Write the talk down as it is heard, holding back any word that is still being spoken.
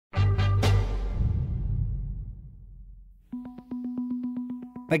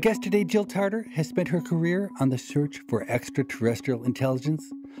My guest today, Jill Tarter, has spent her career on the search for extraterrestrial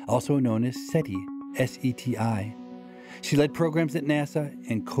intelligence, also known as SETI, S-E-T-I. She led programs at NASA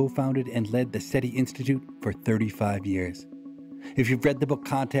and co-founded and led the SETI Institute for 35 years. If you've read the book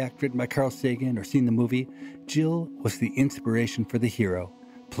Contact, written by Carl Sagan, or seen the movie, Jill was the inspiration for the hero,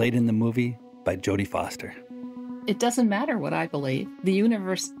 played in the movie by Jodie Foster. It doesn't matter what I believe. The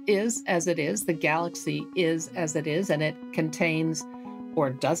universe is as it is, the galaxy is as it is, and it contains or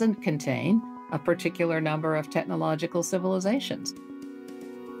doesn't contain a particular number of technological civilizations.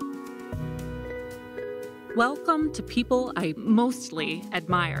 Welcome to People I Mostly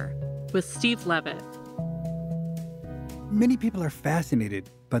Admire with Steve Levitt. Many people are fascinated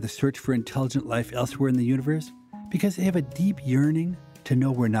by the search for intelligent life elsewhere in the universe because they have a deep yearning to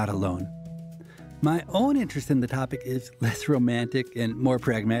know we're not alone. My own interest in the topic is less romantic and more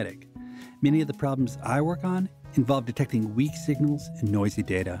pragmatic. Many of the problems I work on involve detecting weak signals and noisy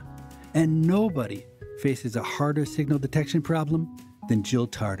data. And nobody faces a harder signal detection problem than Jill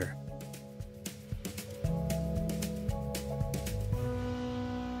Tarter.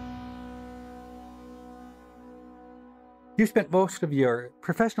 You spent most of your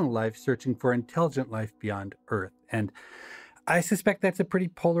professional life searching for intelligent life beyond Earth, and I suspect that's a pretty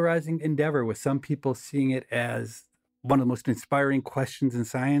polarizing endeavor, with some people seeing it as one of the most inspiring questions in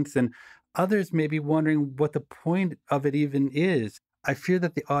science, and others may be wondering what the point of it even is. I fear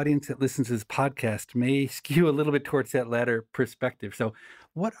that the audience that listens to this podcast may skew a little bit towards that latter perspective. So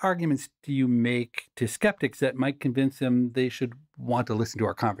what arguments do you make to skeptics that might convince them they should want to listen to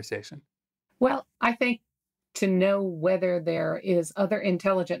our conversation? Well, I think to know whether there is other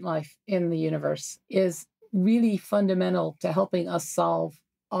intelligent life in the universe is really fundamental to helping us solve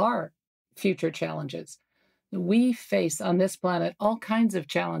our future challenges. We face on this planet all kinds of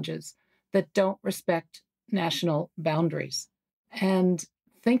challenges that don't respect national boundaries. And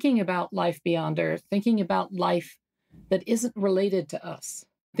thinking about life beyond Earth, thinking about life that isn't related to us,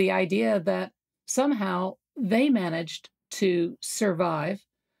 the idea that somehow they managed to survive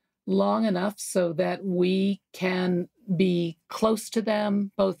long enough so that we can be close to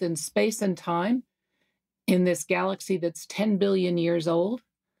them, both in space and time, in this galaxy that's 10 billion years old.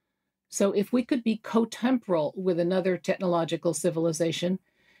 So if we could be cotemporal with another technological civilization,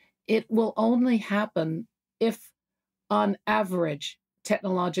 it will only happen if, on average,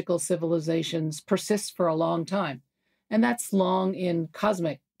 technological civilizations persist for a long time. And that's long in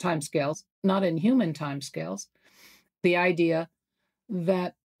cosmic timescales, not in human timescales. The idea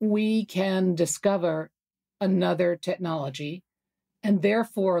that we can discover another technology and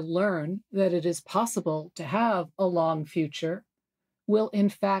therefore learn that it is possible to have a long future will in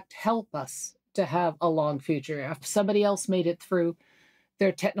fact help us to have a long future. If somebody else made it through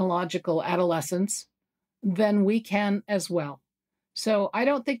their technological adolescence, then we can as well. So I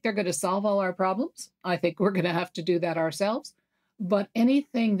don't think they're going to solve all our problems. I think we're going to have to do that ourselves. But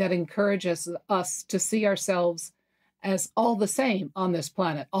anything that encourages us to see ourselves as all the same on this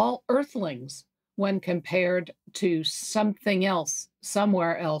planet, all Earthlings, when compared to something else,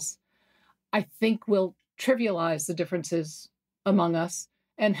 somewhere else, I think will trivialize the differences among us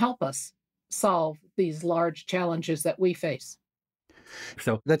and help us solve these large challenges that we face.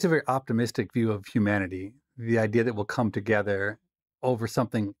 So that's a very optimistic view of humanity, the idea that we'll come together over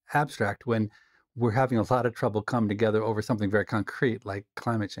something abstract when we're having a lot of trouble coming together over something very concrete like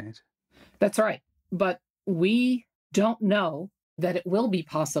climate change. That's right. But we don't know that it will be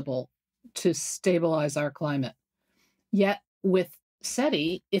possible to stabilize our climate. Yet with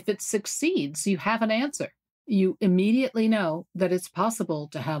SETI, if it succeeds, you have an answer. You immediately know that it's possible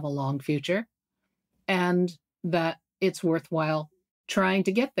to have a long future and that it's worthwhile trying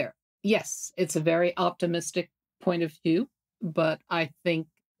to get there. Yes, it's a very optimistic point of view, but I think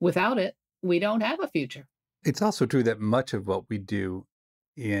without it, we don't have a future. It's also true that much of what we do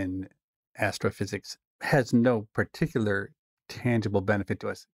in astrophysics has no particular tangible benefit to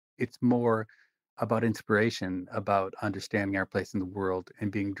us. It's more about inspiration, about understanding our place in the world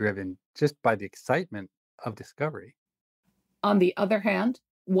and being driven just by the excitement of discovery. On the other hand,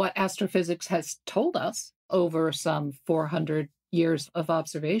 what astrophysics has told us over some 400 years of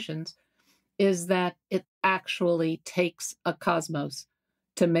observations is that it actually takes a cosmos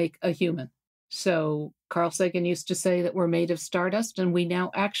to make a human. So Carl Sagan used to say that we're made of stardust, and we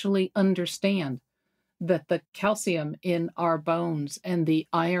now actually understand that the calcium in our bones and the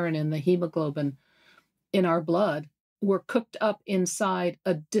iron and the hemoglobin in our blood were cooked up inside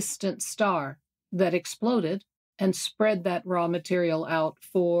a distant star that exploded and spread that raw material out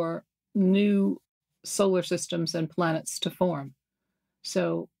for new solar systems and planets to form.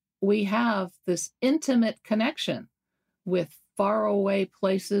 So we have this intimate connection with faraway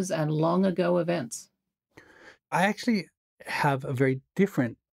places and long ago events. I actually have a very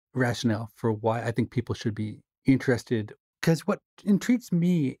different rationale for why I think people should be interested. Because what intrigues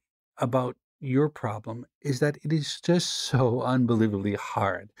me about your problem is that it is just so unbelievably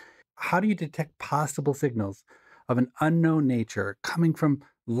hard. How do you detect possible signals of an unknown nature coming from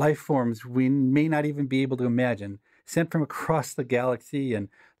life forms we may not even be able to imagine, sent from across the galaxy and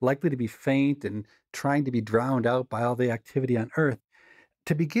likely to be faint and trying to be drowned out by all the activity on Earth?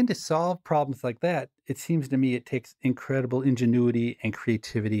 To begin to solve problems like that, it seems to me it takes incredible ingenuity and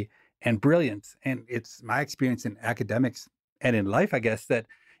creativity and brilliance. And it's my experience in academics and in life, I guess, that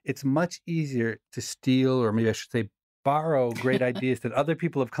it's much easier to steal, or maybe I should say, borrow great ideas that other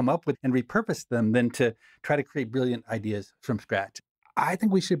people have come up with and repurpose them than to try to create brilliant ideas from scratch. I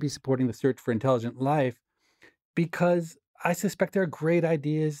think we should be supporting the search for intelligent life because I suspect there are great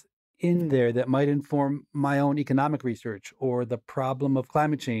ideas in there that might inform my own economic research or the problem of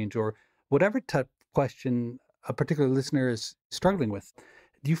climate change or whatever type of question a particular listener is struggling with.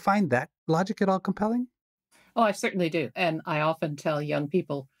 Do you find that logic at all compelling? Oh, I certainly do. And I often tell young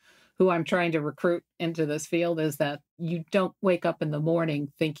people who I'm trying to recruit into this field is that you don't wake up in the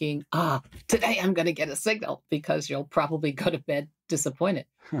morning thinking, today I'm going to get a signal, because you'll probably go to bed disappointed.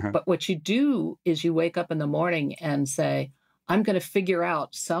 But what you do is you wake up in the morning and say, I'm going to figure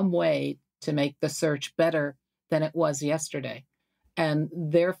out some way to make the search better than it was yesterday. And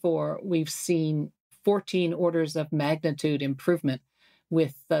therefore, we've seen 14 orders of magnitude improvement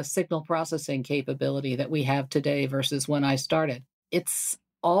with the signal processing capability that we have today versus when I started. It's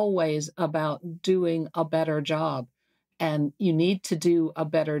always about doing a better job. And you need to do a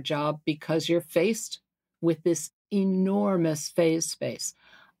better job because you're faced with this enormous phase space.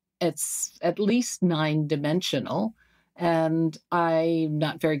 It's at least 9-dimensional. And I'm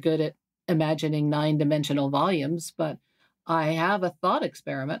not very good at imagining 9-dimensional volumes, but I have a thought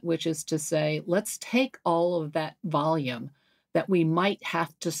experiment, which is to say, let's take all of that volume that we might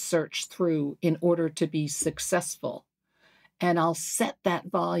have to search through in order to be successful. And I'll set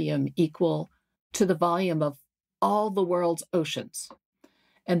that volume equal to the volume of all the world's oceans.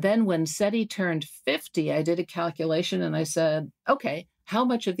 And then when SETI turned 50, I did a calculation and I said, okay, how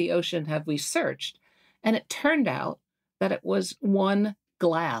much of the ocean have we searched? And it turned out that it was 1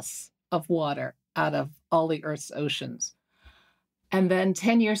 glass of water out of all the Earth's oceans. And then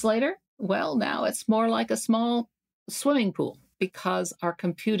 10 years later, well, now it's more like a small swimming pool because our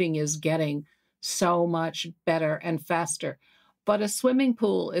computing is getting so much better and faster. But a swimming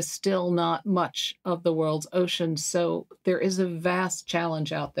pool is still not much of the world's oceans, so there is a vast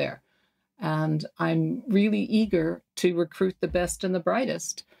challenge out there. And I'm really eager to recruit the best and the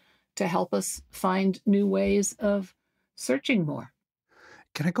brightest to help us find new ways of searching more.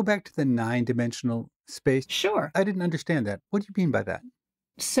 Can I go back to the 9-dimensional space? Sure. I didn't understand that. What do you mean by that?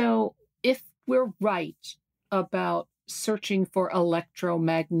 So if we're right about searching for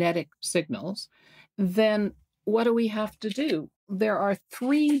electromagnetic signals, then what do we have to do? There are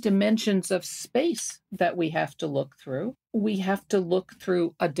 3 dimensions of space that we have to look through. We have to look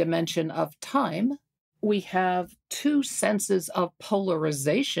through a dimension of time. We have 2 senses of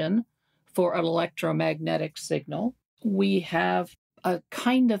polarization for an electromagnetic signal. We have a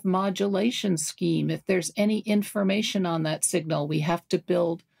kind of modulation scheme. If there's any information on that signal, we have to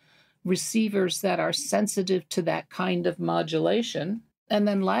build receivers that are sensitive to that kind of modulation. And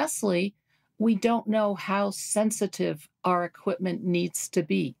then lastly, we don't know how sensitive our equipment needs to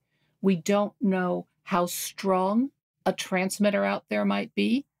be. We don't know how strong a transmitter out there might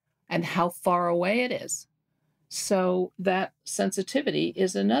be and how far away it is. So that sensitivity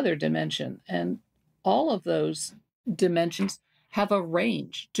is another dimension. And all of those dimensions have a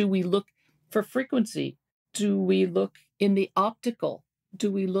range. Do we look for frequency? Do we look in the optical? Do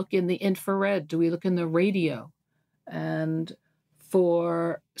we look in the infrared? Do we look in the radio? And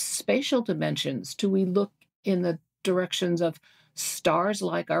for spatial dimensions, do we look in the directions of stars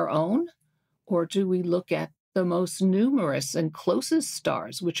like our own? Or do we look at the most numerous and closest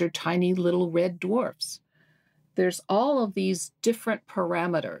stars, which are tiny little red dwarfs? There's all of these different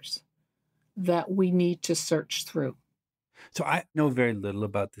parameters that we need to search through. So I know very little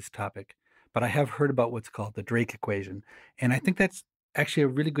about this topic, but I have heard about what's called the Drake equation. And I think that's actually a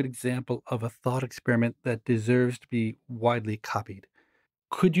really good example of a thought experiment that deserves to be widely copied.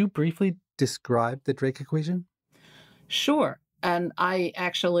 Could you briefly describe the Drake equation? Sure. And I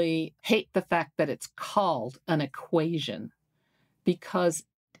actually hate the fact that it's called an equation because,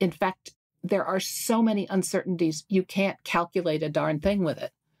 in fact, there are so many uncertainties, you can't calculate a darn thing with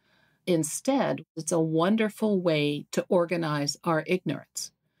it. Instead, it's a wonderful way to organize our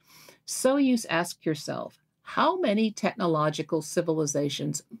ignorance. So you ask yourself, how many technological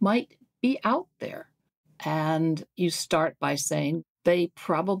civilizations might be out there? And you start by saying they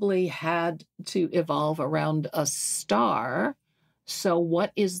probably had to evolve around a star. So,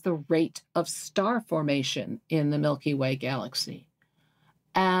 what is the rate of star formation in the Milky Way galaxy?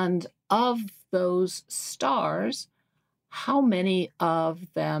 And of those stars, how many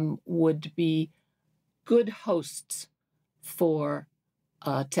of them would be good hosts for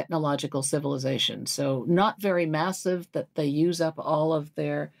technological civilization? So, not very massive that they use up all of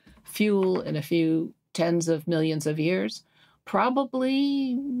their fuel in a few tens of millions of years.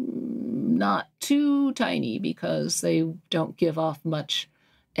 Probably not too tiny because they don't give off much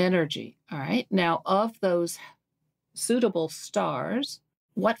energy. All right. Now, of those suitable stars,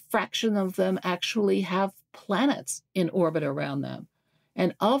 what fraction of them actually have planets in orbit around them?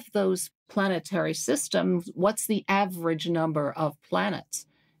 And of those planetary systems, what's the average number of planets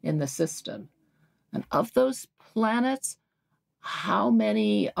in the system? And of those planets, how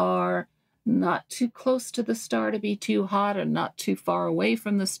many are not too close to the star to be too hot or not too far away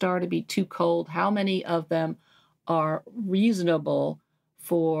from the star to be too cold? How many of them are reasonable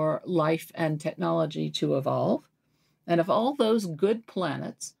for life and technology to evolve? And of all those good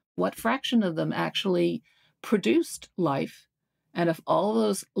planets, what fraction of them actually produced life? And of all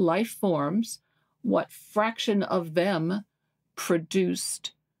those life forms, what fraction of them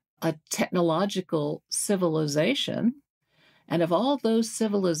produced a technological civilization? And of all those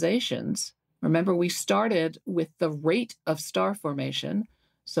civilizations, remember we started with the rate of star formation,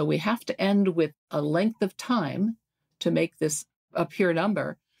 so we have to end with a length of time to make this a pure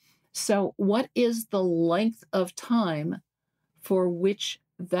number. So what is the length of time for which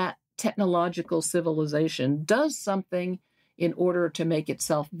that technological civilization does something in order to make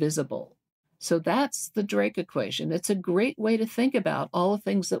itself visible? So that's the Drake equation. It's a great way to think about all the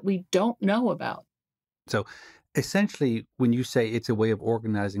things that we don't know about. So essentially, when you say it's a way of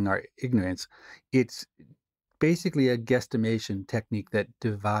organizing our ignorance, it's basically a guesstimation technique that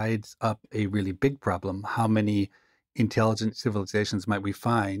divides up a really big problem. How many intelligent civilizations might we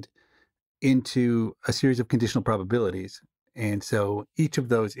find into a series of conditional probabilities? And so each of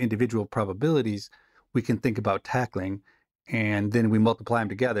those individual probabilities we can think about tackling, and then we multiply them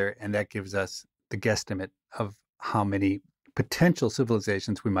together, and that gives us the guesstimate of how many potential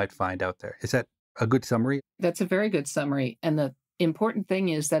civilizations we might find out there. Is that a good summary? That's a very good summary. And the important thing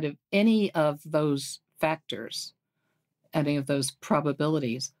is that if any of those factors, any of those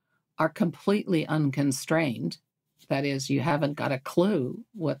probabilities are completely unconstrained, that is, you haven't got a clue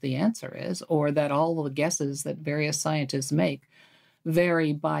what the answer is, or that all the guesses that various scientists make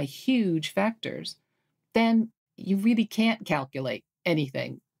vary by huge factors, then you really can't calculate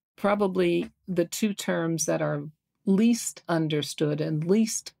anything. Probably the two terms that are least understood and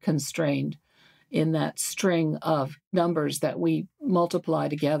least constrained in that string of numbers that we multiply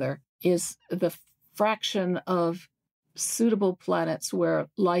together is the fraction of suitable planets where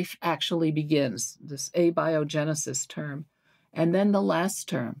life actually begins, this abiogenesis term. And then the last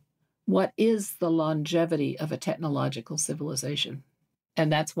term, what is the longevity of a technological civilization?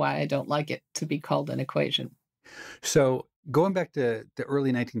 And that's why I don't like it to be called an equation. So going back to the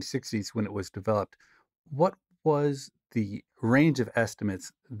early 1960s when it was developed, what was the range of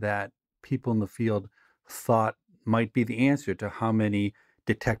estimates that people in the field thought might be the answer to how many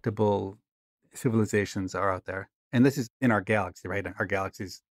detectable civilizations are out there? And this is in our galaxy, right? Our galaxy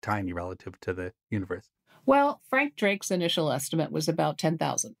is tiny relative to the universe. Well, Frank Drake's initial estimate was about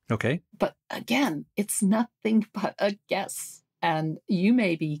 10,000. Okay. But again, it's nothing but a guess. And you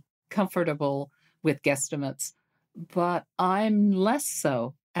may be comfortable with guesstimates, but I'm less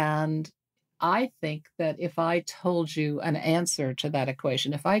so. And I think that if I told you an answer to that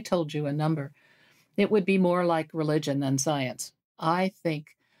equation, if I told you a number, it would be more like religion than science. I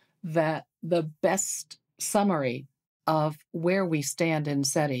think that the best summary of where we stand in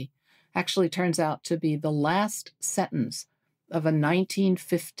SETI actually turns out to be the last sentence of a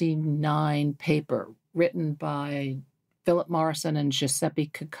 1959 paper written by Philip Morrison and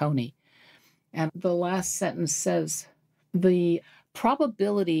Giuseppe Cacconi. And the last sentence says, the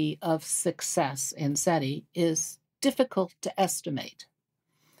probability of success in SETI is difficult to estimate.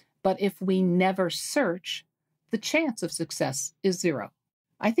 But if we never search, the chance of success is zero.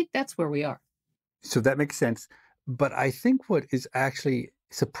 I think that's where we are. So that makes sense. But I think what is actually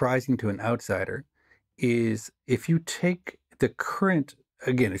surprising to an outsider is if you take the current,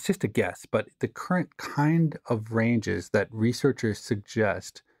 again, it's just a guess, but the current kind of ranges that researchers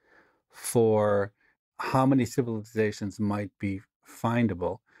suggest for how many civilizations might be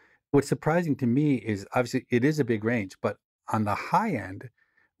findable. What's surprising to me is obviously it is a big range, but on the high end,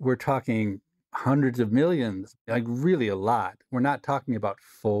 we're talking hundreds of millions, like really a lot. We're not talking about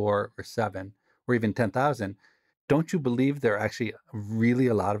 4 or 7 or even 10,000. Don't you believe there are actually really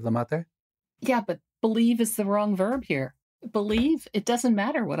a lot of them out there? Yeah, but believe is the wrong verb here. Believe, it doesn't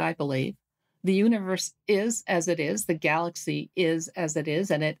matter what I believe. The universe is as it is, the galaxy is as it is,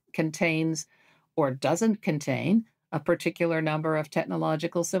 and it contains or doesn't contain a particular number of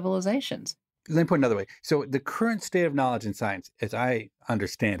technological civilizations. Let me put it another way. So the current state of knowledge in science, as I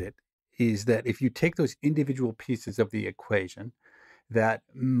understand it, is that if you take those individual pieces of the equation, that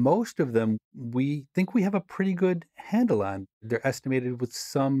most of them we think we have a pretty good handle on. They're estimated with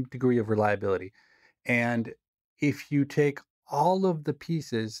some degree of reliability. And if you take all of the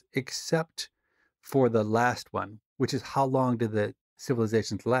pieces except for the last one, which is how long did the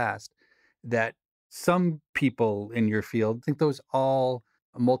civilizations last, that some people in your field think those all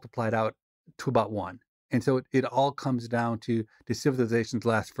multiplied out to about 1. And so it all comes down to, do civilizations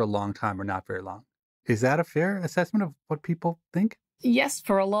last for a long time or not very long? Is that a fair assessment of what people think? Yes,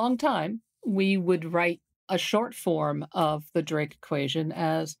 for a long time, we would write a short form of the Drake equation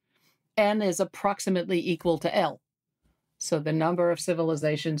as n is approximately equal to L. So the number of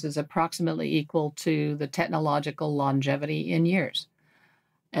civilizations is approximately equal to the technological longevity in years.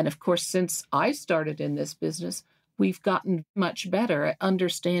 And of course, since I started in this business, we've gotten much better at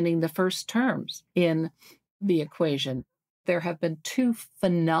understanding the first terms in the equation. There have been 2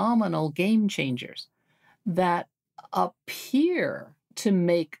 phenomenal game changers that appear to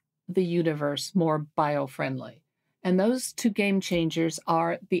make the universe more biofriendly. And those 2 game changers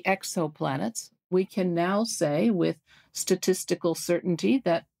are the exoplanets. We can now say with statistical certainty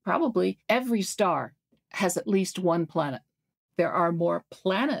that probably every star has at least 1 planet. There are more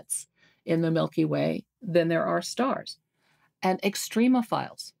planets in the Milky Way than there are stars. And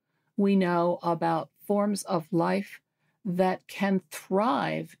extremophiles. We know about forms of life that can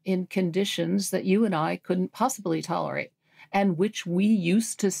thrive in conditions that you and I couldn't possibly tolerate, and which we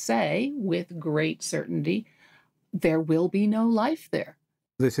used to say with great certainty, there will be no life there.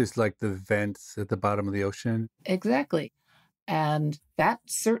 This is like the vents at the bottom of the ocean. Exactly. And that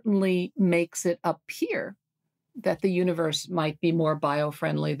certainly makes it appear that the universe might be more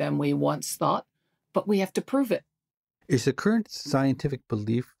biofriendly than we once thought, but we have to prove it. Is the current scientific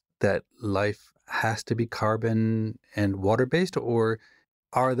belief that life has to be carbon and water-based, or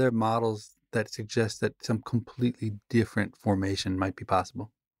are there models that suggest that some completely different formation might be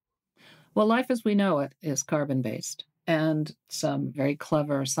possible? Well, life as we know it is carbon-based, and some very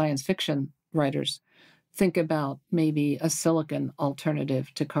clever science fiction writers think about maybe a silicon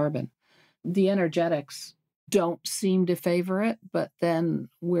alternative to carbon. The energetics don't seem to favor it, but then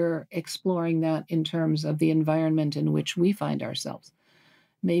we're exploring that in terms of the environment in which we find ourselves.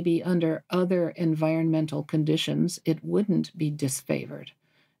 Maybe under other environmental conditions, it wouldn't be disfavored.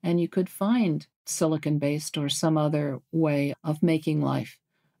 And you could find silicon-based or some other way of making life.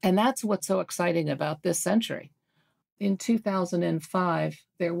 And that's what's so exciting about this century. In 2005,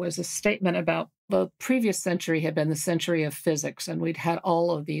 there was a statement about the previous century had been the century of physics, and we'd had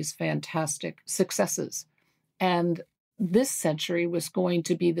all of these fantastic successes. And this century was going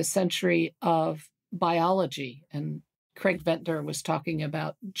to be the century of biology. And Craig Venter was talking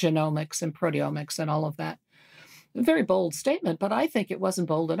about genomics and proteomics and all of that. A very bold statement, but I think it wasn't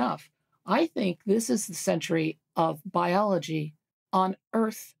bold enough. I think this is the century of biology on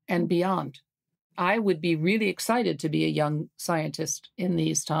Earth and beyond. I would be really excited to be a young scientist in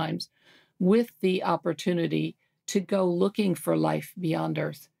these times with the opportunity to go looking for life beyond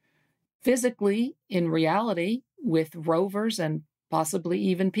Earth. Physically, in reality, with rovers and possibly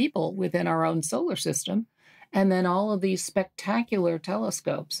even people within our own solar system, and then all of these spectacular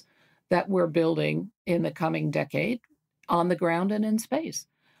telescopes that we're building in the coming decade on the ground and in space.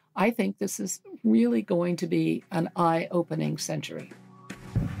 I think this is really going to be an eye-opening century.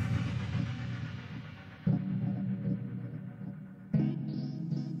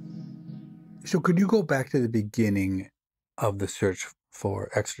 So could you go back to the beginning of the search for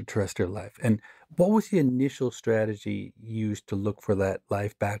extraterrestrial life? And what was the initial strategy used to look for that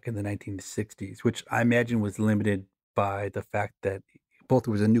life back in the 1960s, which I imagine was limited by the fact that both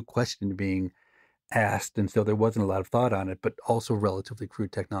there was a new question being asked, and so there wasn't a lot of thought on it, but also relatively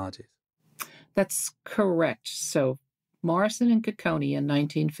crude technologies? That's correct. So Morrison and Cocconi in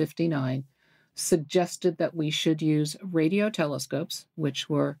 1959 suggested that we should use radio telescopes, which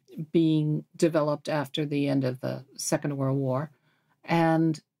were being developed after the end of the Second World War,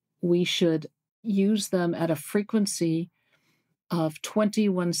 and we should use them at a frequency of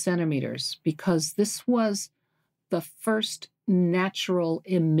 21 centimeters, because this was the first natural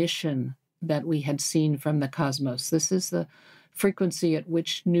emission that we had seen from the cosmos. This is the frequency at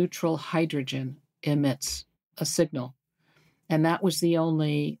which neutral hydrogen emits a signal. And that was the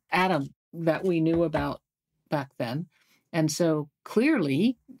only atom that we knew about back then. And so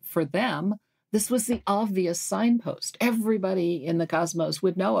clearly for them, this was the obvious signpost. Everybody in the cosmos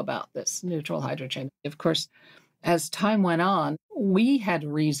would know about this neutral hydrogen. Of course, as time went on, we had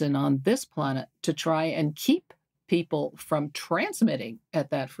reason on this planet to try and keep people from transmitting at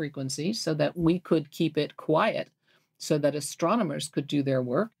that frequency so that we could keep it quiet so that astronomers could do their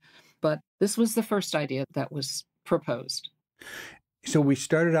work. But this was the first idea that was proposed. So we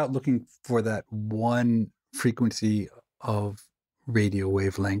started out looking for that one frequency of radio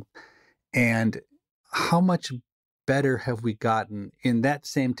wavelength. And how much better have we gotten in that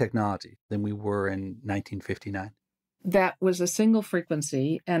same technology than we were in 1959? That was a single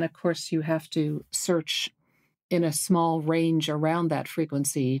frequency. And of course, you have to search in a small range around that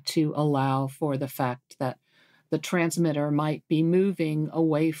frequency to allow for the fact that the transmitter might be moving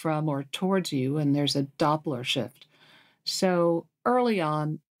away from or towards you, and there's a Doppler shift. So early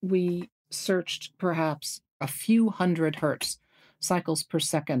on, we searched perhaps a few hundred hertz cycles per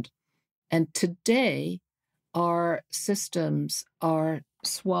second. And today, our systems are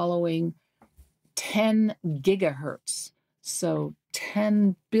swallowing 10 gigahertz, so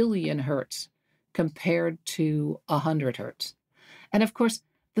 10 billion hertz compared to 100 hertz. And of course,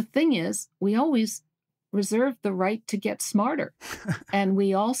 the thing is, we always reserve the right to get smarter. And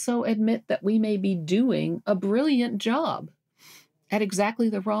we also admit that we may be doing a brilliant job at exactly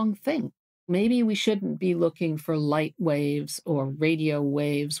the wrong thing. Maybe we shouldn't be looking for light waves or radio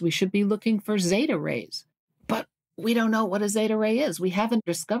waves. We should be looking for zeta rays. But we don't know what a zeta ray is. We haven't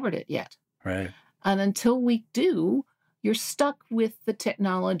discovered it yet. Right. And until we do, you're stuck with the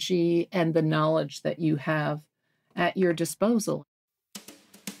technology and the knowledge that you have at your disposal.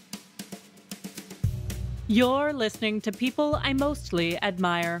 You're listening to People I Mostly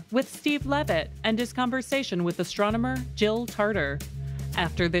Admire with Steve Levitt and his conversation with astronomer Jill Tarter.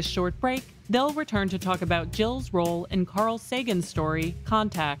 After this short break, they'll return to talk about Jill's role in Carl Sagan's story,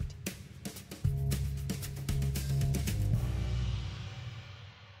 Contact.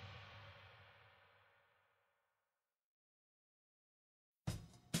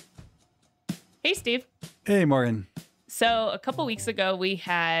 Hey, Steve. Hey, Morgan. So a couple weeks ago, we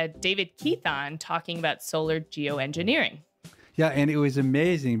had David Keith on talking about solar geoengineering. Yeah, and it was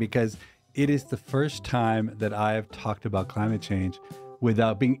amazing because it is the first time that I have talked about climate change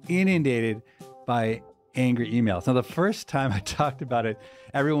without being inundated by angry emails. Now, the first time I talked about it,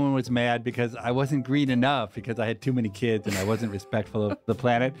 everyone was mad because I wasn't green enough because I had too many kids and I wasn't respectful of the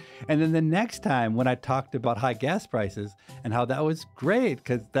planet. And then the next time when I talked about high gas prices and how that was great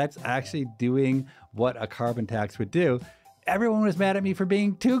because that's actually doing what a carbon tax would do, everyone was mad at me for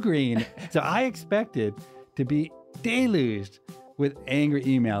being too green. So I expected to be deluged with angry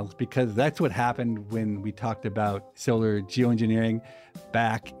emails because that's what happened when we talked about solar geoengineering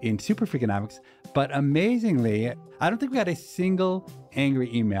back in Super Freakonomics. But amazingly, I don't think we got a single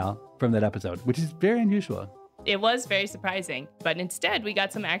angry email from that episode, which is very unusual. It was very surprising, but instead we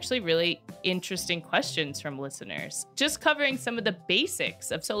got some actually really interesting questions from listeners, just covering some of the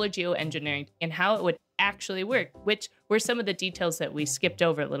basics of solar geoengineering and how it would actually work, which were some of the details that we skipped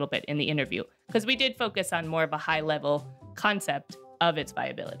over a little bit in the interview, because we did focus on more of a high-level concept of its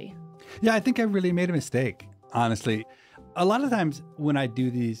viability. Yeah, I think I really made a mistake, honestly. A lot of times when I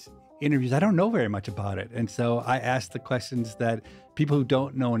do these interviews, I don't know very much about it. And so I ask the questions that people who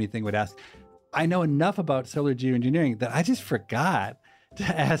don't know anything would ask. I know enough about solar geoengineering that I just forgot to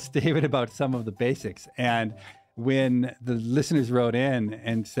ask David about some of the basics. And when the listeners wrote in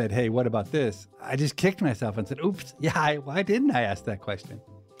and said, hey, what about this? I just kicked myself and said, oops, yeah, why didn't I ask that question?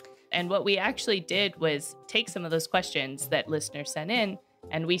 And what we actually did was take some of those questions that listeners sent in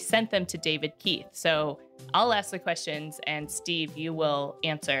and we sent them to David Keith. So I'll ask the questions and Steve, you will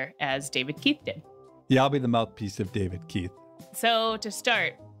answer as David Keith did. Yeah, I'll be the mouthpiece of David Keith. So to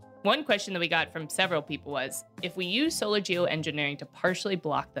start, one question that we got from several people was, if we use solar geoengineering to partially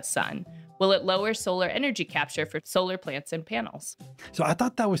block the sun, will it lower solar energy capture for solar plants and panels? So I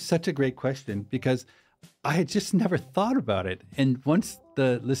thought that was such a great question because I had just never thought about it. And once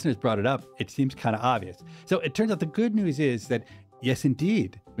the listeners brought it up, it seems kind of obvious. So it turns out the good news is that, yes,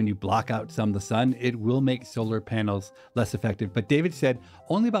 indeed, when you block out some of the sun, it will make solar panels less effective. But David said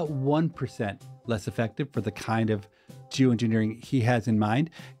only about 1% less effective for the kind of geoengineering he has in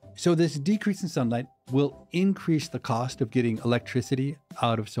mind. So this decrease in sunlight will increase the cost of getting electricity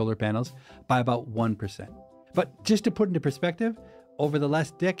out of solar panels by about 1%. But just to put into perspective, over the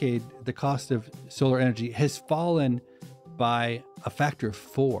last decade, the cost of solar energy has fallen by a factor of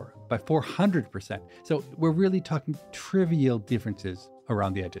 4 by 400%. So we're really talking trivial differences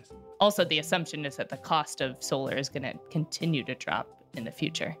around the edges. Also, the assumption is that the cost of solar is going to continue to drop in the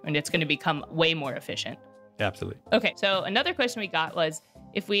future, and it's going to become way more efficient. Absolutely. Okay, so another question we got was,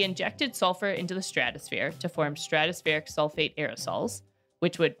 if we injected sulfur into the stratosphere to form stratospheric sulfate aerosols,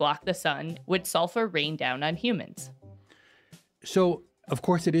 which would block the sun, would sulfur rain down on humans? So, of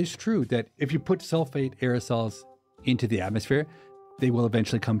course, it is true that if you put sulfate aerosols into the atmosphere, they will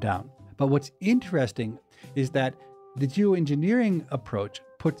eventually come down. But what's interesting is that the geoengineering approach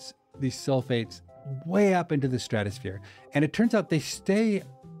puts these sulfates way up into the stratosphere. And it turns out they stay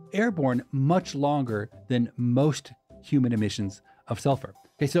airborne much longer than most human emissions of sulfur.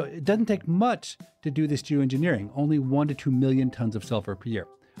 Okay, so it doesn't take much to do this geoengineering, only 1 to 2 million tons of sulfur per year.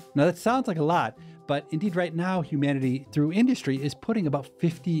 Now that sounds like a lot, but indeed right now humanity through industry is putting about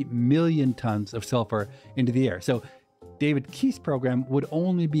 50 million tons of sulfur into the air. So David Keith's program would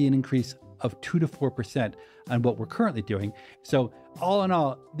only be an increase of 2 to 4% on what we're currently doing. So all in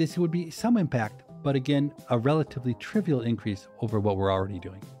all, this would be some impact, but again, a relatively trivial increase over what we're already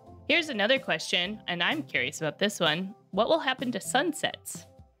doing. Here's another question, and I'm curious about this one. What will happen to sunsets?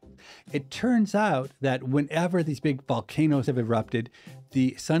 It turns out that whenever these big volcanoes have erupted,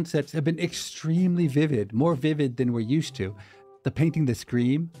 the sunsets have been extremely vivid, more vivid than we're used to. The painting The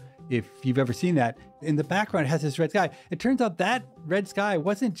Scream, if you've ever seen that, in the background it has this red sky. It turns out that red sky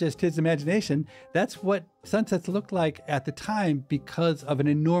wasn't just his imagination. That's what sunsets looked like at the time because of an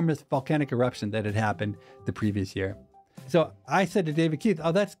enormous volcanic eruption that had happened the previous year. So I said to David Keith,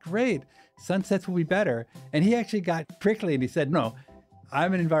 oh, that's great. Sunsets will be better. And he actually got prickly and he said, no,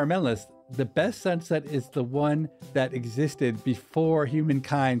 I'm an environmentalist. The best sunset is the one that existed before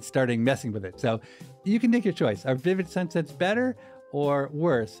humankind started messing with it. So you can take your choice. Are vivid sunsets better or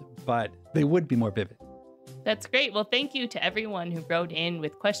worse? But they would be more vivid. That's great. Well, thank you to everyone who wrote in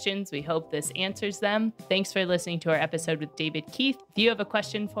with questions. We hope this answers them. Thanks for listening to our episode with David Keith. If you have a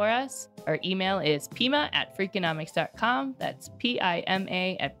question for us, our email is pima@freakonomics.com. That's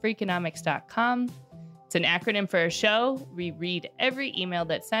PIMA@freakonomics.com. It's an acronym for our show. We read every email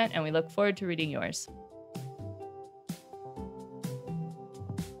that's sent, and we look forward to reading yours.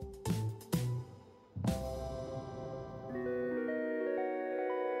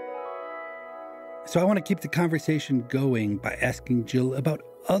 So I want to keep the conversation going by asking Jill about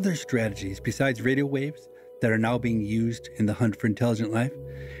other strategies besides radio waves that are now being used in the hunt for intelligent life.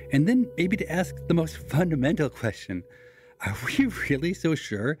 And then maybe to ask the most fundamental question, are we really so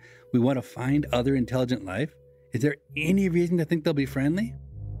sure we want to find other intelligent life? Is there any reason to think they'll be friendly?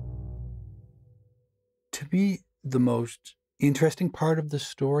 To me, the most interesting part of the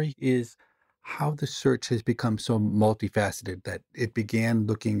story is how the search has become so multifaceted that it began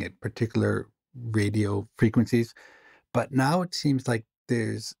looking at particular radio frequencies, but now it seems like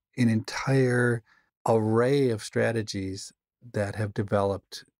there's an entire array of strategies that have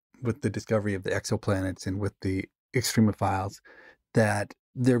developed with the discovery of the exoplanets and with the extremophiles, that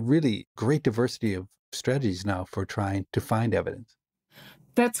they're really great diversity of strategies now for trying to find evidence.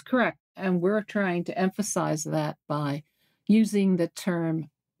 That's correct. And we're trying to emphasize that by using the term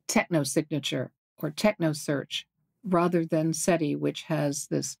technosignature or technosearch rather than SETI, which has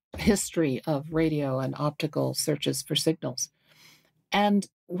this history of radio and optical searches for signals. And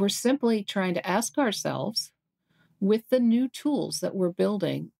we're simply trying to ask ourselves, with the new tools that we're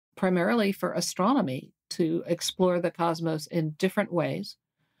building, primarily for astronomy, to explore the cosmos in different ways,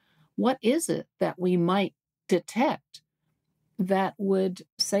 what is it that we might detect that would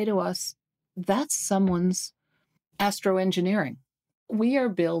say to us, that's someone's astroengineering? We are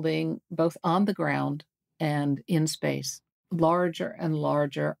building, both on the ground and in space, larger and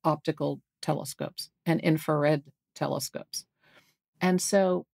larger optical telescopes and infrared telescopes. And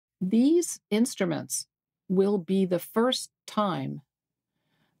so these instruments will be the first time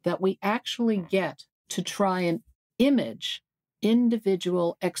that we actually get to try and image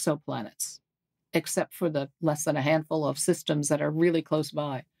individual exoplanets, except for the less than a handful of systems that are really close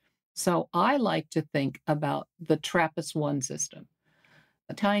by. So I like to think about the TRAPPIST-1 system,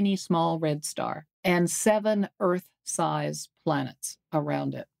 a tiny, small red star, and 7 Earth-sized planets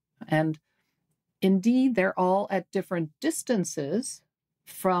around it. And indeed, they're all at different distances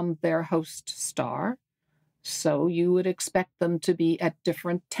from their host star. So you would expect them to be at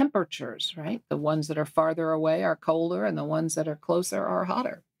different temperatures, right? The ones that are farther away are colder, and the ones that are closer are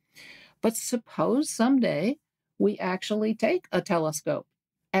hotter. But suppose someday we actually take a telescope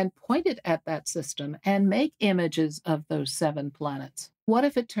and point it at that system and make images of those 7 planets. What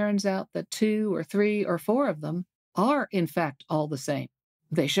if it turns out that 2 or 3 or 4 of them are, in fact, all the same?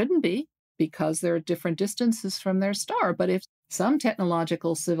 They shouldn't be, because they're at different distances from their star. But if some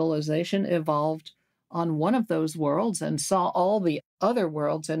technological civilization evolved on one of those worlds and saw all the other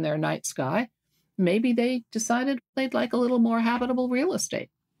worlds in their night sky, maybe they decided they'd like a little more habitable real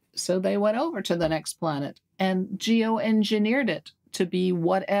estate. So they went over to the next planet and geoengineered it to be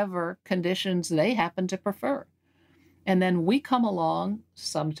whatever conditions they happen to prefer. And then we come along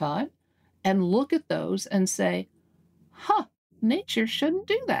sometime and look at those and say, nature shouldn't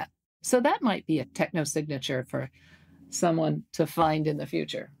do that. So that might be a technosignature for someone to find in the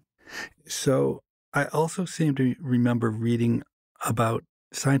future. So I also seem to remember reading about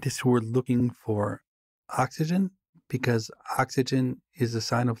scientists who were looking for oxygen because oxygen is a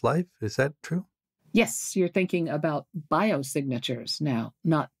sign of life. Is that true? Yes, you're thinking about biosignatures now,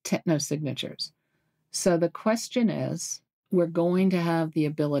 not technosignatures. So the question is, we're going to have the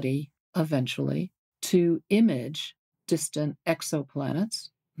ability eventually to image distant exoplanets,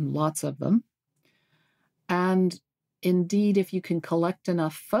 lots of them. And indeed, if you can collect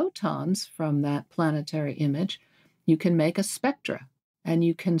enough photons from that planetary image, you can make a spectra and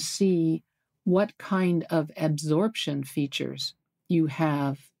you can see what kind of absorption features you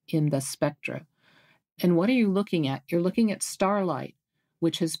have in the spectra. And what are you looking at? You're looking at starlight,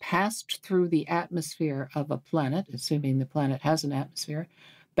 which has passed through the atmosphere of a planet, assuming the planet has an atmosphere,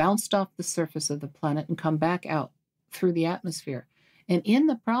 bounced off the surface of the planet and come back out through the atmosphere. And in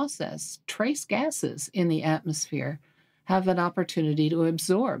the process, trace gases in the atmosphere have an opportunity to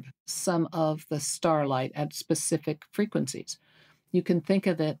absorb some of the starlight at specific frequencies. You can think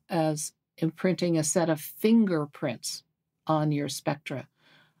of it as imprinting a set of fingerprints on your spectra,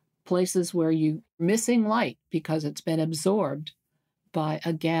 places where you're missing light because it's been absorbed by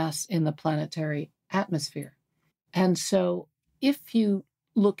a gas in the planetary atmosphere. And so if you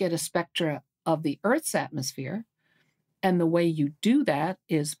look at a spectra of the Earth's atmosphere, and the way you do that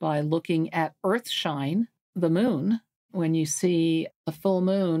is by looking at Earthshine, the moon. When you see a full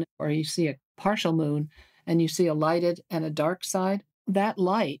moon or you see a partial moon and you see a lighted and a dark side, that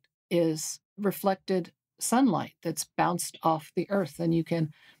light is reflected sunlight that's bounced off the Earth. And you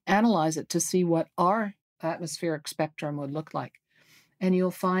can analyze it to see what our atmospheric spectrum would look like. And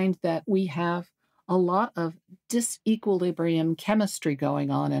you'll find that we have a lot of disequilibrium chemistry going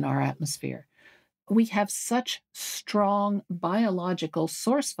on in our atmosphere. We have such strong biological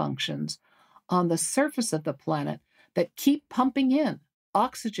source functions on the surface of the planet that keep pumping in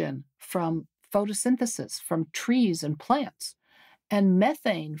oxygen from photosynthesis, from trees and plants, and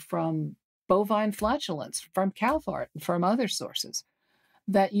methane from bovine flatulence, from cow fart, and from other sources,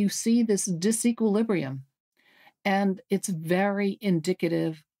 that you see this disequilibrium. And it's very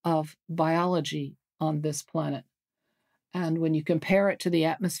indicative of biology on this planet. And when you compare it to the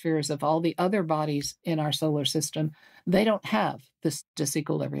atmospheres of all the other bodies in our solar system, they don't have this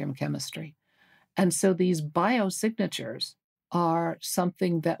disequilibrium chemistry. And so these biosignatures are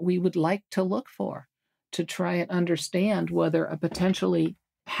something that we would like to look for to try and understand whether a potentially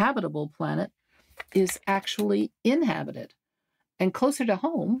habitable planet is actually inhabited. And closer to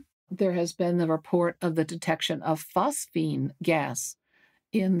home, there has been the report of the detection of phosphine gas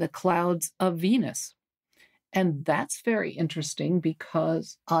in the clouds of Venus. And that's very interesting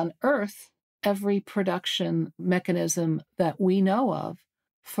because on Earth, every production mechanism that we know of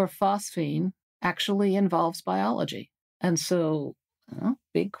for phosphine actually involves biology. And so,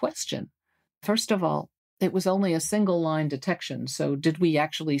 big question. First of all, it was only a single line detection. So did we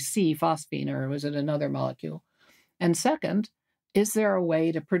actually see phosphine or was it another molecule? And second, is there a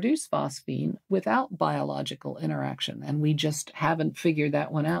way to produce phosphine without biological interaction? And we just haven't figured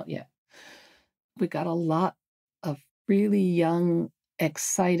that one out yet. We got a lot of really young,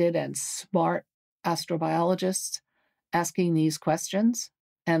 excited, and smart astrobiologists asking these questions.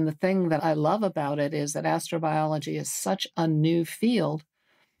 And the thing that I love about it is that astrobiology is such a new field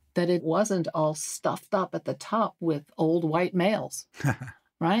that it wasn't all stuffed up at the top with old white males,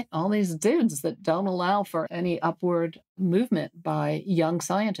 right? All these dudes that don't allow for any upward movement by young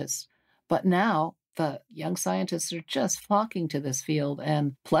scientists. But now the young scientists are just flocking to this field.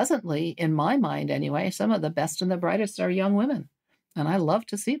 And pleasantly, in my mind anyway, some of the best and the brightest are young women. And I love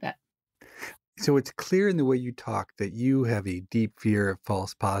to see that. So it's clear in the way you talk that you have a deep fear of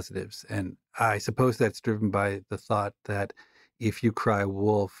false positives. And I suppose that's driven by the thought that if you cry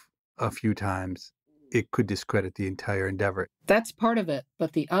wolf a few times, it could discredit the entire endeavor. That's part of it.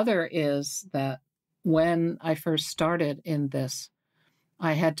 But the other is that when I first started in this,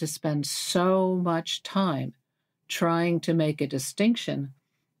 I had to spend so much time trying to make a distinction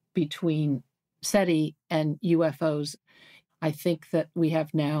between SETI and UFOs. I think that we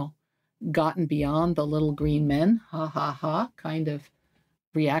have now gotten beyond the little green men, ha ha ha, kind of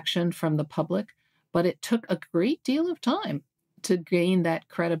reaction from the public, but it took a great deal of time to gain that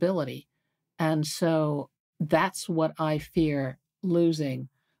credibility. And so that's what I fear losing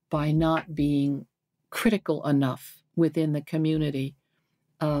by not being critical enough within the community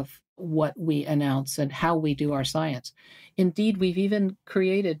of what we announce and how we do our science. Indeed, we've even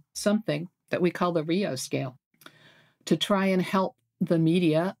created something that we call the Rio scale to try and help the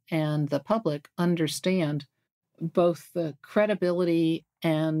media and the public understand both the credibility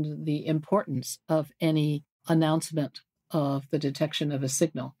and the importance of any announcement of the detection of a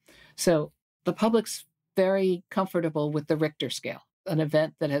signal. So the public's very comfortable with the Richter scale. An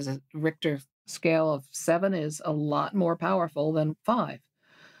event that has a Richter scale of 7 is a lot more powerful than 5.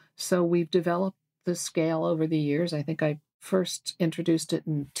 So we've developed the scale over the years. I think I first introduced it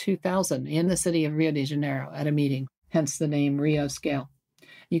in 2000 in the city of Rio de Janeiro at a meeting, hence the name Rio scale.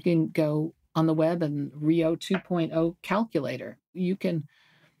 You can go on the web and Rio 2.0 calculator. You can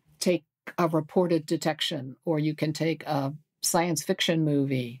take a reported detection, or you can take a science fiction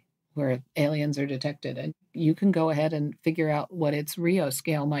movie where aliens are detected, and you can go ahead and figure out what its Rio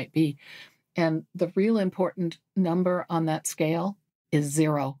scale might be. And the real important number on that scale is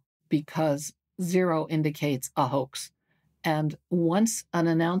 0, because 0 indicates a hoax. And once an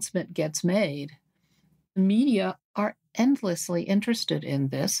announcement gets made, the media are endlessly interested in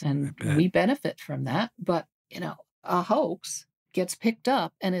this, and we benefit from that. But, a hoax gets picked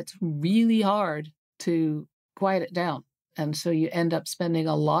up, and it's really hard to quiet it down. And so you end up spending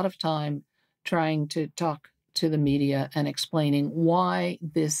a lot of time trying to talk to the media and explaining why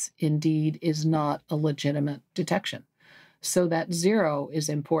this indeed is not a legitimate detection. So that 0 is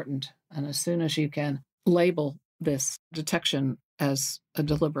important. And as soon as you can label this detection as a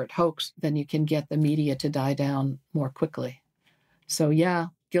deliberate hoax, then you can get the media to die down more quickly. So yeah,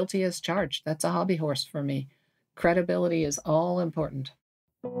 guilty as charged. That's a hobby horse for me. Credibility is all important.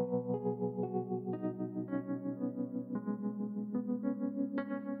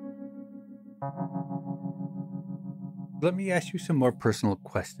 Let me ask you some more personal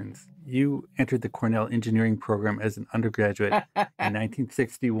questions. You entered the Cornell engineering program as an undergraduate in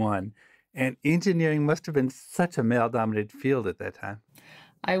 1961, and engineering must have been such a male-dominated field at that time.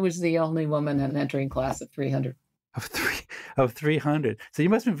 I was the only woman in an entering class of 300. Of 300. So you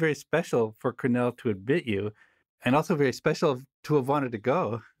must have been very special for Cornell to admit you, and also very special to have wanted to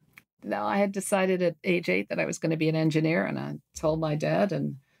go. No, I had decided at age 8 that I was going to be an engineer, and I told my dad,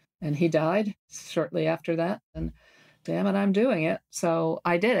 and he died shortly after that. And damn it, I'm doing it. So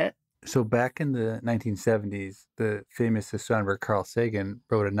I did it. So back in the 1970s, the famous astronomer Carl Sagan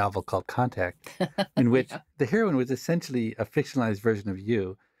wrote a novel called Contact, in which the heroine was essentially a fictionalized version of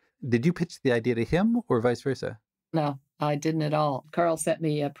you. Did you pitch the idea to him or vice versa? No, I didn't at all. Carl sent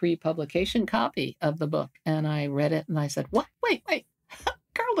me a pre-publication copy of the book, and I read it, and I said, what? Wait.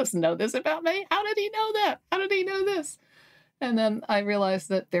 Carl doesn't know this about me. How did he know that? How did he know this? And then I realized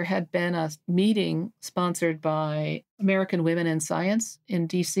that there had been a meeting sponsored by American Women in Science in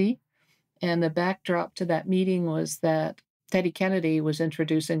D.C., and the backdrop to that meeting was that Teddy Kennedy was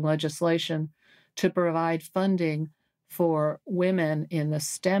introducing legislation to provide funding for women in the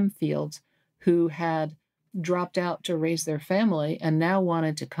STEM fields who had dropped out to raise their family and now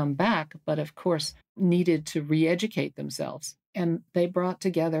wanted to come back, but of course needed to re-educate themselves. And they brought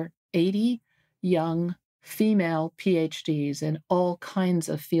together 80 young female PhDs in all kinds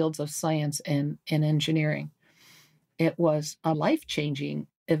of fields of science and engineering. It was a life-changing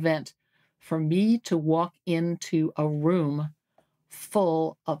event for me to walk into a room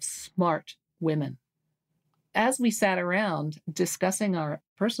full of smart women. As we sat around discussing our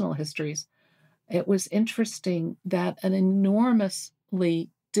personal histories, it was interesting that an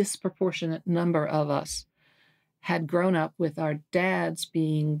enormously disproportionate number of us had grown up with our dads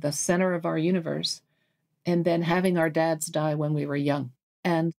being the center of our universe and then having our dads die when we were young.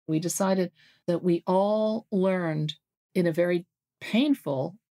 And we decided that we all learned in a very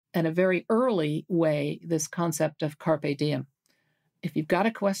painful and a very early way this concept of carpe diem. If you've got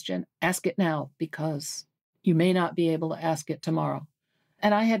a question, ask it now, because you may not be able to ask it tomorrow.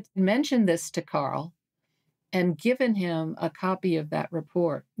 And I had mentioned this to Carl and given him a copy of that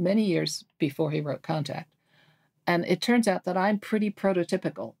report many years before he wrote Contact. And it turns out that I'm pretty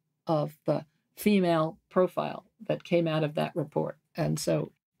prototypical of the female profile that came out of that report. And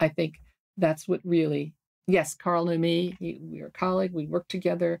so I think that's what really, yes, Carl knew me. We were a colleague. We worked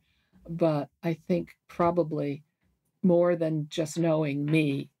together. But I think probably more than just knowing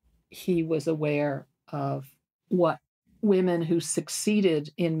me, he was aware of what women who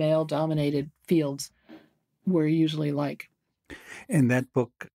succeeded in male-dominated fields were usually like. And that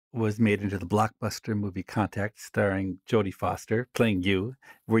book was made into the blockbuster movie Contact, starring Jodie Foster, playing you.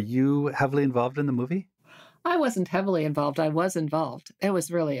 Were you heavily involved in the movie? I wasn't heavily involved. I was involved. It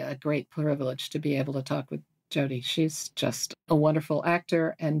was really a great privilege to be able to talk with Jodie. She's just a wonderful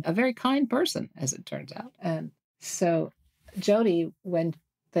actor and a very kind person, as it turns out. And so Jodie, when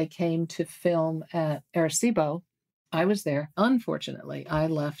they came to film at Arecibo, I was there. Unfortunately, I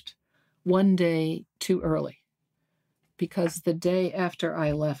left one day too early because the day after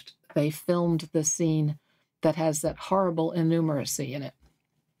I left, they filmed the scene that has that horrible innumeracy in it.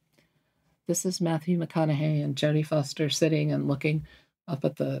 This is Matthew McConaughey and Jodie Foster sitting and looking up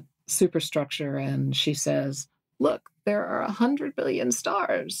at the superstructure, and she says, "Look, there are 100 billion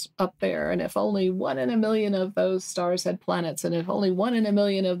stars up there, and if only 1 in a million of those stars had planets, and if only 1 in a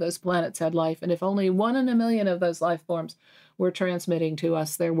million of those planets had life, and if only 1 in a million of those life forms were transmitting to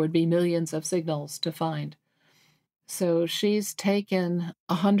us, there would be millions of signals to find." So she's taken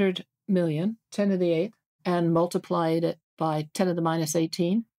 100 million, 10 to the 8th, and multiplied it by 10 to the minus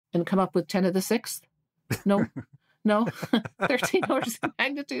 18, and come up with 10 to the 6th. No, 13 orders of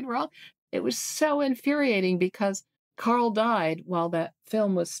magnitude wrong. It was so infuriating because Carl died while that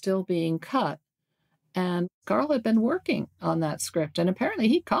film was still being cut. And Carl had been working on that script, and apparently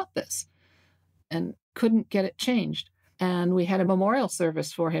he caught this and couldn't get it changed. And we had a memorial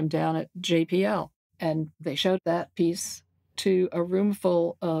service for him down at JPL. And they showed that piece to a room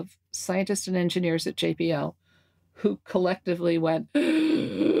full of scientists and engineers at JPL who collectively went,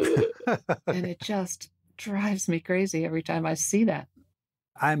 and it just drives me crazy every time I see that.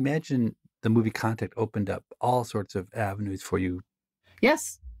 I imagine the movie Contact opened up all sorts of avenues for you.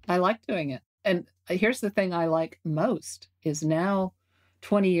 Yes, I like doing it. And here's the thing I like most is now,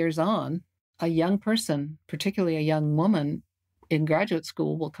 20 years on, a young person, particularly a young woman in graduate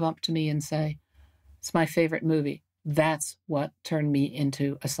school, will come up to me and say, "It's my favorite movie. That's what turned me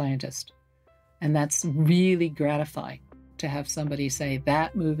into a scientist." And that's really gratifying to have somebody say,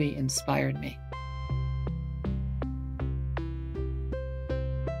 "That movie inspired me."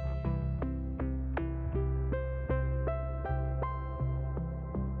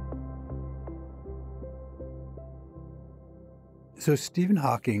 So Stephen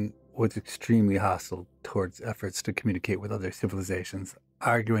Hawking was extremely hostile towards efforts to communicate with other civilizations,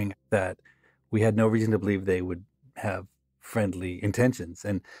 arguing that we had no reason to believe they would have friendly intentions.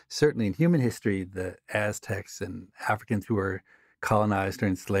 And certainly in human history, the Aztecs and Africans who were colonized or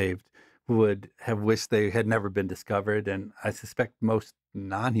enslaved would have wished they had never been discovered. And I suspect most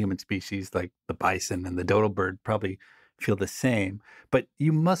non-human species, like the bison and the dodo bird, probably feel the same. But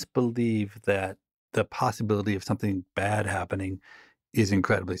you must believe that the possibility of something bad happening is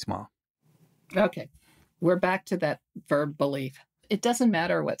incredibly small. Okay, we're back to that verb belief. It doesn't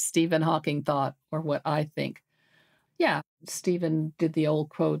matter what Stephen Hawking thought or what I think. Yeah, Stephen did the old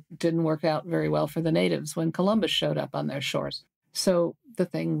quote, "Didn't work out very well for the natives when Columbus showed up on their shores." So the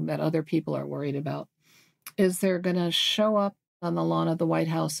thing that other people are worried about is they're going to show up on the lawn of the White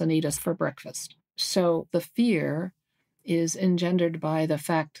House and eat us for breakfast. So the fear is engendered by the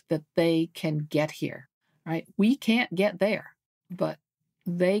fact that they can get here, right? We can't get there, but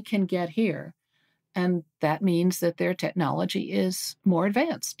they can get here. And that means that their technology is more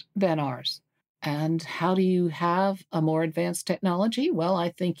advanced than ours. And how do you have a more advanced technology? Well, I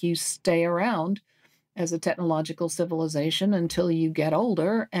think you stay around as a technological civilization until you get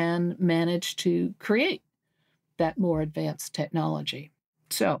older and manage to create that more advanced technology.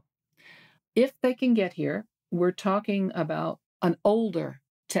 So if they can get here, we're talking about an older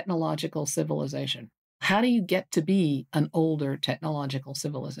technological civilization. How do you get to be an older technological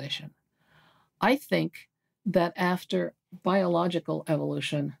civilization? I think that after biological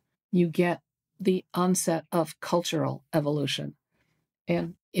evolution, you get the onset of cultural evolution.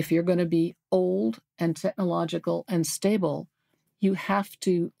 And if you're going to be old and technological and stable, you have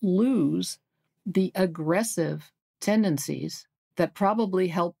to lose the aggressive tendencies that probably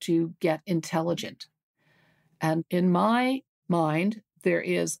helped you get intelligent. And in my mind, there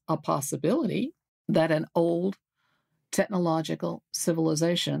is a possibility that an old technological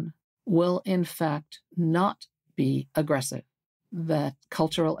civilization will, in fact, not be aggressive, that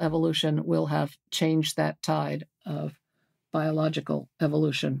cultural evolution will have changed that tide of biological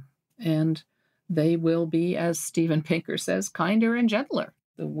evolution. And they will be, as Steven Pinker says, kinder and gentler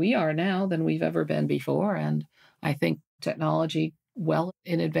than we are now than we've ever been before. And I think technology well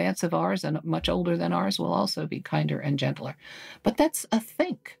in advance of ours and much older than ours will also be kinder and gentler. But that's a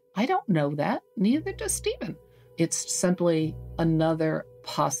think. I don't know that. Neither does Stephen. It's simply another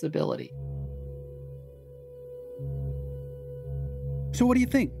possibility. So what do you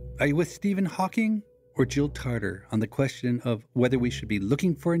think? Are you with Stephen Hawking or Jill Tarter on the question of whether we should be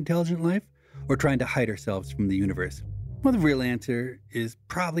looking for intelligent life or trying to hide ourselves from the universe? Well, the real answer is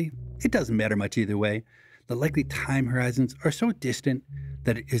probably it doesn't matter much either way. The likely time horizons are so distant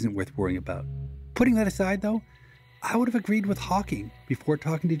that it isn't worth worrying about. Putting that aside, though, I would have agreed with Hawking before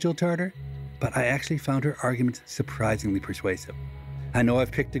talking to Jill Tarter, but I actually found her arguments surprisingly persuasive. I know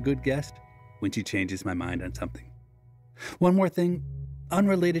I've picked a good guest when she changes my mind on something. One more thing,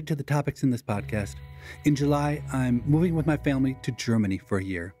 unrelated to the topics in this podcast. In July, I'm moving with my family to Germany for a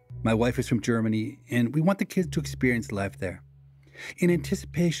year. My wife is from Germany, and we want the kids to experience life there. In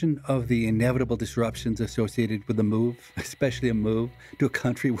anticipation of the inevitable disruptions associated with the move, especially a move to a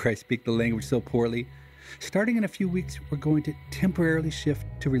country where I speak the language so poorly, starting in a few weeks, we're going to temporarily shift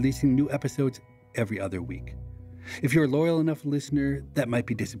to releasing new episodes every other week. If you're a loyal enough listener, that might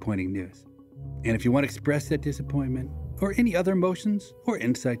be disappointing news. And if you want to express that disappointment, or any other emotions, or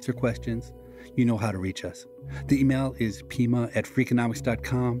insights or questions, you know how to reach us. The email is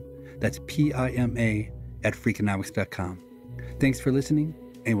pima@freakonomics.com. That's PIMA@freakonomics.com. Thanks for listening,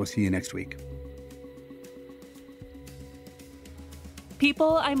 and we'll see you next week.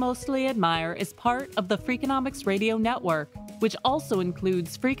 People I Mostly Admire is part of the Freakonomics Radio Network, which also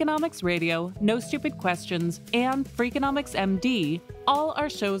includes Freakonomics Radio, No Stupid Questions, and Freakonomics MD. All our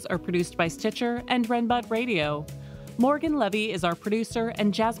shows are produced by Stitcher and Renbud Radio. Morgan Levy is our producer,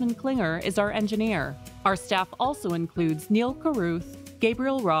 and Jasmine Klinger is our engineer. Our staff also includes Neil Carruth,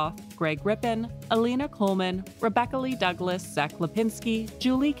 Gabriel Roth, Greg Rippin, Alina Coleman, Rebecca Lee Douglas, Zach Lipinski,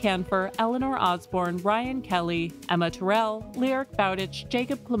 Julie Canfer, Eleanor Osborne, Ryan Kelly, Emma Terrell, Lyric Bowditch,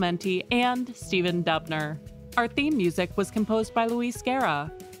 Jacob Clementi, and Stephen Dubner. Our theme music was composed by Luis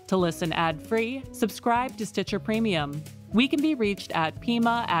Guerra. To listen ad-free, subscribe to Stitcher Premium. We can be reached at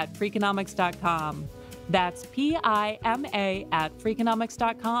pima@freakonomics.com. That's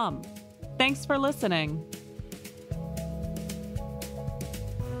PIMA@freakonomics.com. Thanks for listening.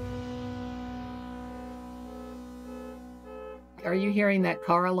 Are you hearing that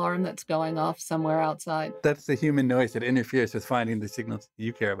car alarm that's going off somewhere outside? That's the human noise that interferes with finding the signals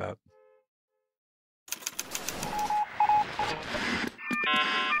you care about.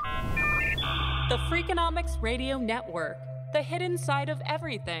 The Freakonomics Radio Network, the hidden side of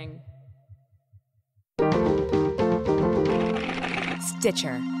everything.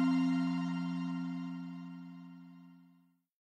 Stitcher.